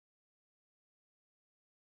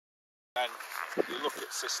Then you look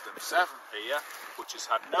at system 7 here, which has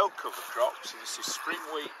had no cover crops, so this is spring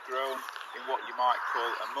wheat grown in what you might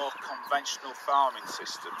call a more conventional farming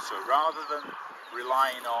system. So rather than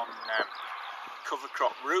relying on cover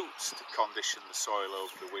crop roots to condition the soil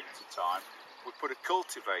over the winter time, we put a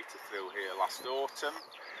cultivator through here last autumn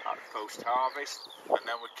at post-harvest, and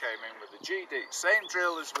then we came in with the GD, same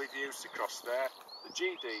drill as we've used across there, the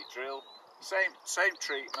GD drill, same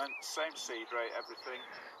treatment, same seed rate, everything.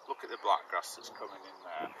 Look at the blackgrass that's coming in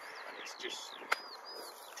there, and it's just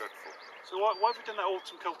dreadful. So why have we done that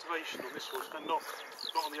autumn cultivation on this one and not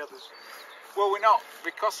on the others? Well, we're not,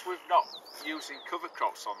 because we're not using cover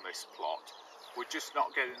crops on this plot, we're just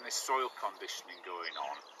not getting this soil conditioning going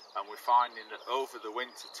on, and we're finding that over the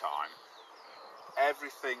winter time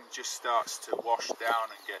everything just starts to wash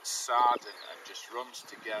down and get sad and just runs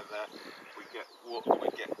together. We get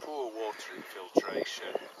poor water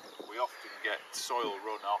infiltration. We often get soil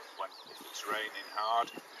runoff if it's raining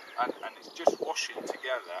hard, and it's just washing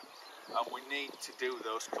together, and we need to do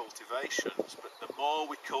those cultivations. But the more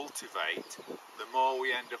we cultivate, the more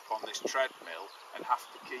we end up on this treadmill and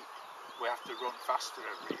we have to run faster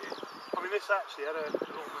every year. I mean, this actually had a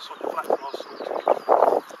lot of the sort of blackgrass sort of.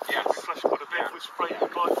 Yes. We flushed quite a bit, we sprayed the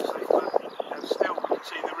glyphosate, but still we can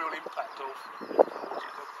see the real impact of.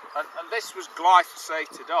 And this was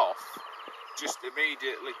glyphosated off just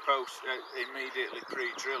immediately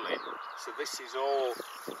pre-drilling. So this is all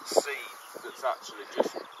seed that's actually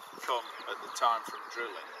just come at the time from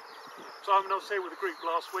drilling. So I was here with a group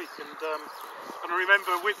last week, and I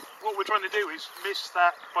remember what we're trying to do is miss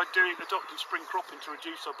that by adopting spring cropping to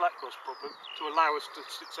reduce our blackgrass problem, to allow us to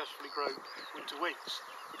successfully grow winter wheats.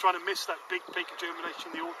 We're trying to miss that big peak of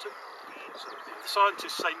germination in the autumn. So the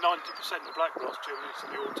scientists say 90% of blackgrass germinates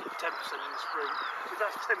in the autumn, 10% in the spring. So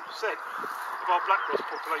that's 10% of our blackgrass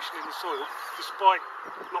population in the soil, despite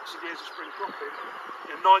lots of years of spring cropping.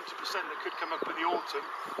 90% that could come up in the autumn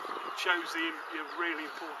shows the really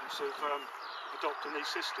importance of adopting these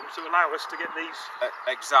systems to allow us to get these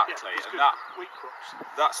exactly, these and wheat crops.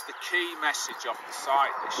 that's the key message of the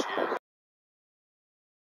site this year.